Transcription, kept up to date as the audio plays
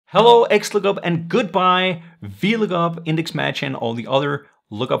Hello XLOOKUP and goodbye VLOOKUP, index match and all the other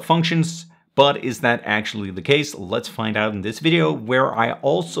lookup functions. But is that actually the case? Let's find out in this video, where I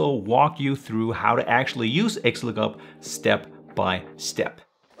also walk you through how to actually use XLOOKUP step by step.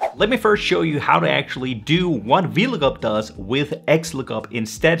 Let me first show you how to actually do what VLOOKUP does with XLOOKUP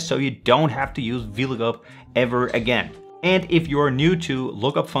instead, so you don't have to use VLOOKUP ever again. And if you're new to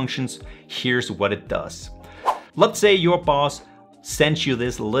lookup functions, here's what it does. Let's say your boss sends you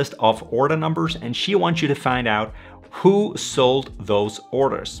this list of order numbers and she wants you to find out who sold those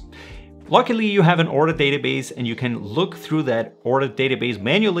orders. Luckily, you have an order database and you can look through that order database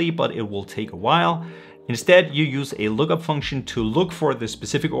manually, but it will take a while. Instead, you use a lookup function to look for the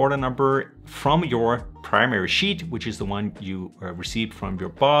specific order number from your primary sheet, which is the one you received from your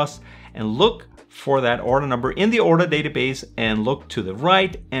boss, and look for that order number in the order database and look to the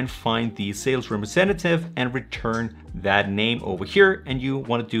right and find the sales representative and return that name over here. And you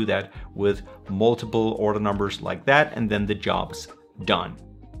want to do that with multiple order numbers like that, and then the job's done.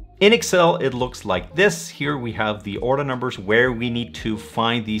 In Excel, it looks like this. Here we have the order numbers where we need to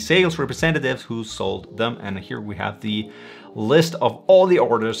find the sales representatives who sold them. And here we have the list of all the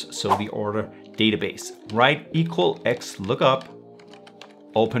orders, so the order database, right? Equal XLOOKUP,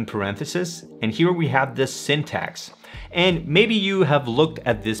 open parenthesis. And here we have this syntax. And maybe you have looked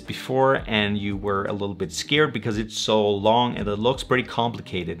at this before and you were a little bit scared because it's so long and it looks pretty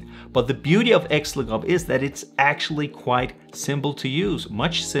complicated. But the beauty of XLOOKUP is that it's actually quite simple to use,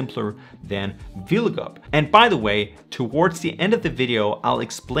 much simpler than VLOOKUP. And by the way, towards the end of the video, I'll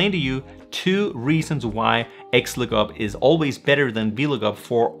explain to you 2 reasons why XLOOKUP is always better than VLOOKUP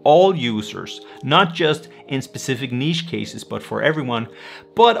for all users, not just in specific niche cases, but for everyone.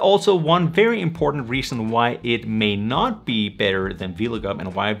 But also one very important reason why it may not be better than VLOOKUP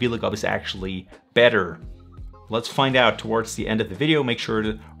and why VLOOKUP is actually better. Let's find out towards the end of the video. Make sure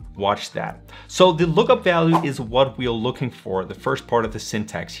to watch that. So the lookup value is what we're looking for, the first part of the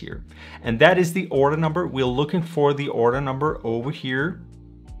syntax here. And that is the order number. We're looking for the order number over here.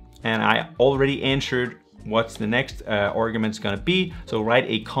 And I already answered what's the next argument's gonna be. So write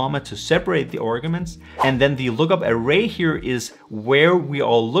a comma to separate the arguments. And then the lookup array here is where we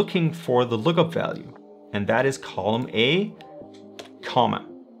are looking for the lookup value. And that is column A, comma.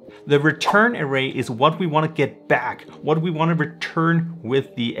 The return array is what we want to get back, what we want to return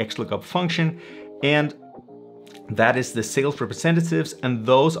with the XLOOKUP function. And that is the sales representatives. And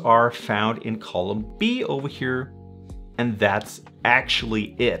those are found in column B over here. And that's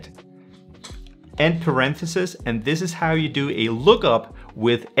actually it. End parenthesis, and this is how you do a lookup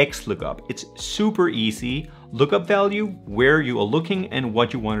with XLOOKUP. It's super easy. Lookup value, where you are looking and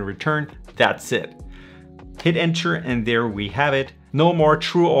what you want to return, that's it. Hit enter and there we have it. No more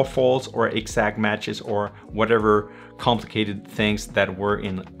true or false or exact matches or whatever complicated things that were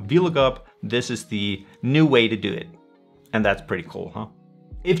in VLOOKUP. This is the new way to do it. And that's pretty cool, huh?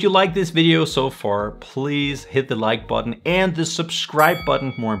 If you like this video so far, please hit the like button and the subscribe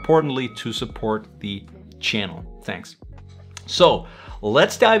button, more importantly, to support the channel. Thanks. So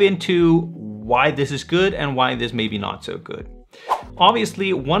let's dive into why this is good and why this may be not so good.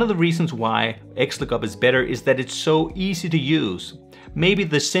 Obviously, one of the reasons why XLOOKUP is better is that it's so easy to use. Maybe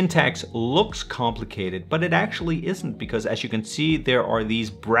the syntax looks complicated, but it actually isn't, because as you can see, there are these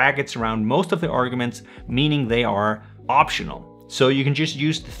brackets around most of the arguments, meaning they are optional. So you can just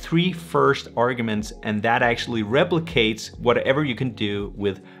use the 3 first arguments and that actually replicates whatever you can do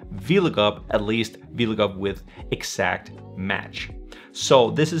with VLOOKUP, at least VLOOKUP with exact match.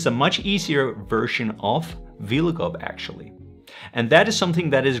 So this is a much easier version of VLOOKUP actually. And that is something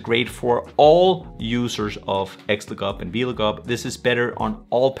that is great for all users of XLOOKUP and VLOOKUP. This is better on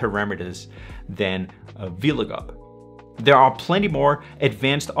all parameters than VLOOKUP. There are plenty more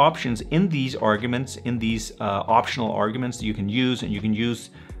advanced options in these arguments, in these optional arguments that you can use, and you can use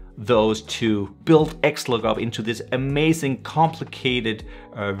those to build XLOOKUP into this amazing, complicated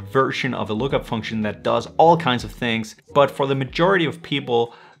version of a lookup function that does all kinds of things. But for the majority of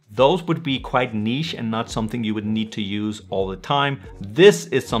people, those would be quite niche and not something you would need to use all the time. This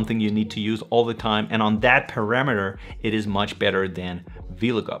is something you need to use all the time, and on that parameter, it is much better than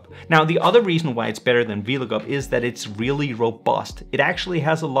VLOOKUP. Now, the other reason why it's better than VLOOKUP is that it's really robust. It actually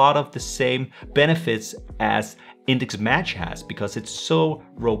has a lot of the same benefits as index match has because it's so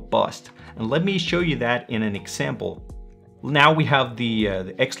robust. And let me show you that in an example. Now we have the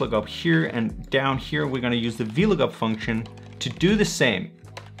XLOOKUP here, and down here we're going to use the VLOOKUP function to do the same.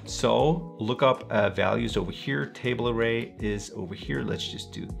 So lookup values over here, table array is over here. Let's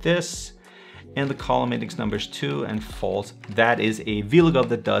just do this. and the column index number is 2 and false. That is a VLOOKUP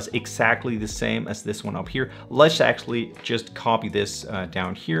that does exactly the same as this one up here. Let's actually just copy this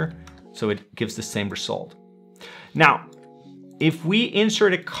down here so it gives the same result. Now, if we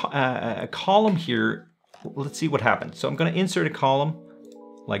insert a column here, let's see what happens. So I'm going to insert a column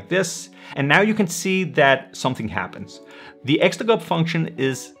like this, and now you can see that something happens. The XLOOKUP function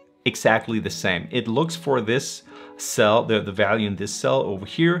is exactly the same. It looks for this cell, the value in this cell over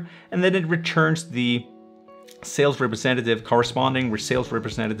here, and then it returns the sales representative, corresponding sales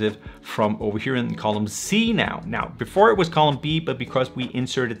representative from over here in column C now. Now, before it was column B, but because we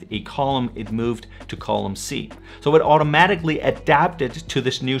inserted a column, it moved to column C. So it automatically adapted to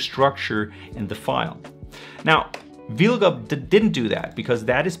this new structure in the file. Now, VLOOKUP didn't do that because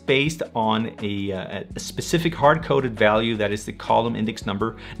that is based on a specific hard-coded value that is the column index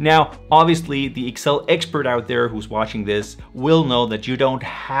number. Now, obviously, the Excel expert out there who's watching this will know that you don't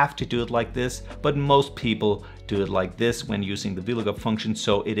have to do it like this, but most people do it like this when using the VLOOKUP function,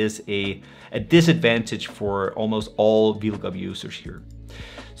 so it is a disadvantage for almost all VLOOKUP users here.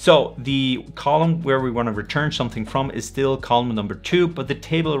 So the column where we want to return something from is still column number 2, but the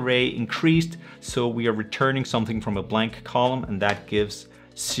table array increased, so we are returning something from a blank column, and that gives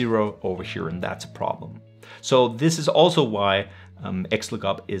 0 over here, and that's a problem. So this is also why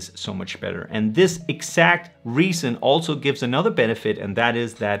XLOOKUP is so much better. And this exact reason also gives another benefit, and that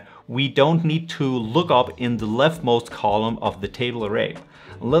is that we don't need to look up in the leftmost column of the table array.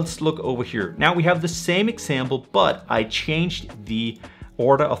 Let's look over here. Now we have the same example, but I changed the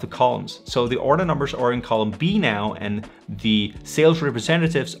order of the columns. So the order numbers are in column B now, and the sales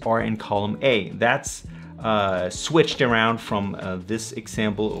representatives are in column A. That's switched around from this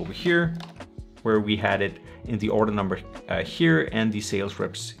example over here, where we had it in the order number here and the sales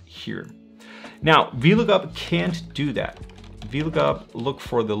reps here. Now, VLOOKUP can't do that. VLOOKUP look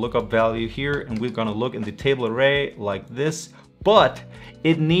for the lookup value here, and we're gonna look in the table array like this, but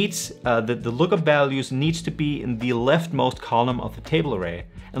it needs, the lookup values needs to be in the leftmost column of the table array.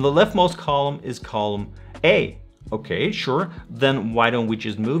 And the leftmost column is column A. Okay, sure. Then why don't we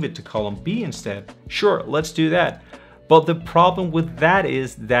just move it to column B instead? Sure, let's do that. But the problem with that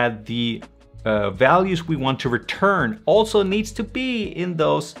is that the values we want to return also needs to be in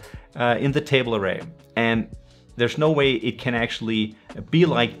those, in the table array. And there's no way it can actually be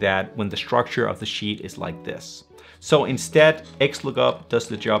like that when the structure of the sheet is like this. So instead, XLOOKUP does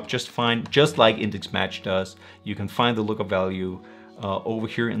the job just fine, just like index match does. You can find the lookup value over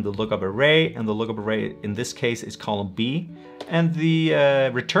here in the lookup array, and the lookup array in this case is column B, and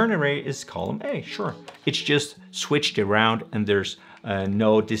the return array is column A. Sure, it's just switched around, and there's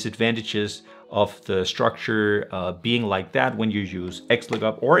no disadvantages of the structure being like that when you use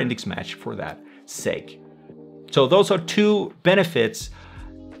XLOOKUP or index match for that sake. So those are two benefits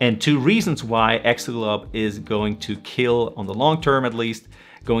and two reasons why XLOOKUP is going to kill, on the long term at least,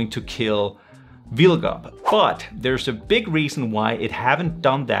 going to kill VLOOKUP. But there's a big reason why it haven't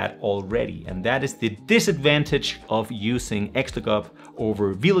done that already, and that is the disadvantage of using XLOOKUP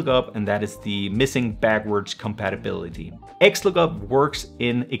over VLOOKUP, and that is the missing backwards compatibility. XLOOKUP works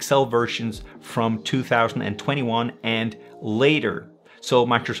in Excel versions from 2021 and later. So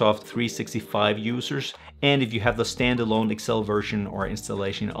Microsoft 365 users, and if you have the standalone Excel version or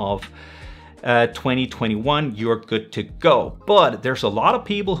installation of 2021, you're good to go. But there's a lot of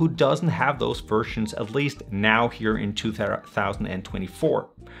people who doesn't have those versions, at least now here in 2024.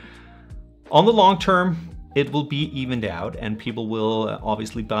 On the long term, it will be evened out and people will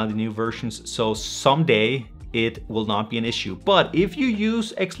obviously buy the new versions. So someday it will not be an issue. But if you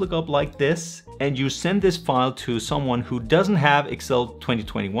use XLOOKUP like this and you send this file to someone who doesn't have Excel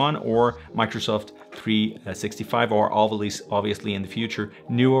 2021 or Microsoft 365 or obviously in the future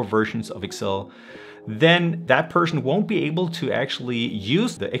newer versions of Excel, then that person won't be able to actually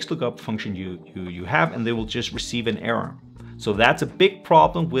use the XLOOKUP function you have, and they will just receive an error. So that's a big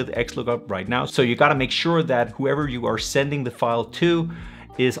problem with XLOOKUP right now. So you got to make sure that whoever you are sending the file to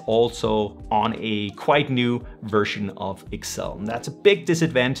is also on a quite new version of Excel. And that's a big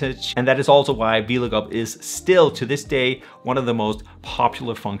disadvantage. And that is also why VLOOKUP is still to this day one of the most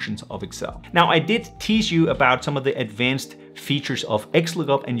popular functions of Excel. Now, I did tease you about some of the advanced features of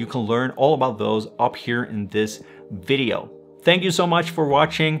XLOOKUP, and you can learn all about those up here in this video. Thank you so much for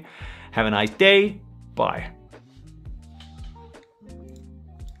watching. Have a nice day. Bye.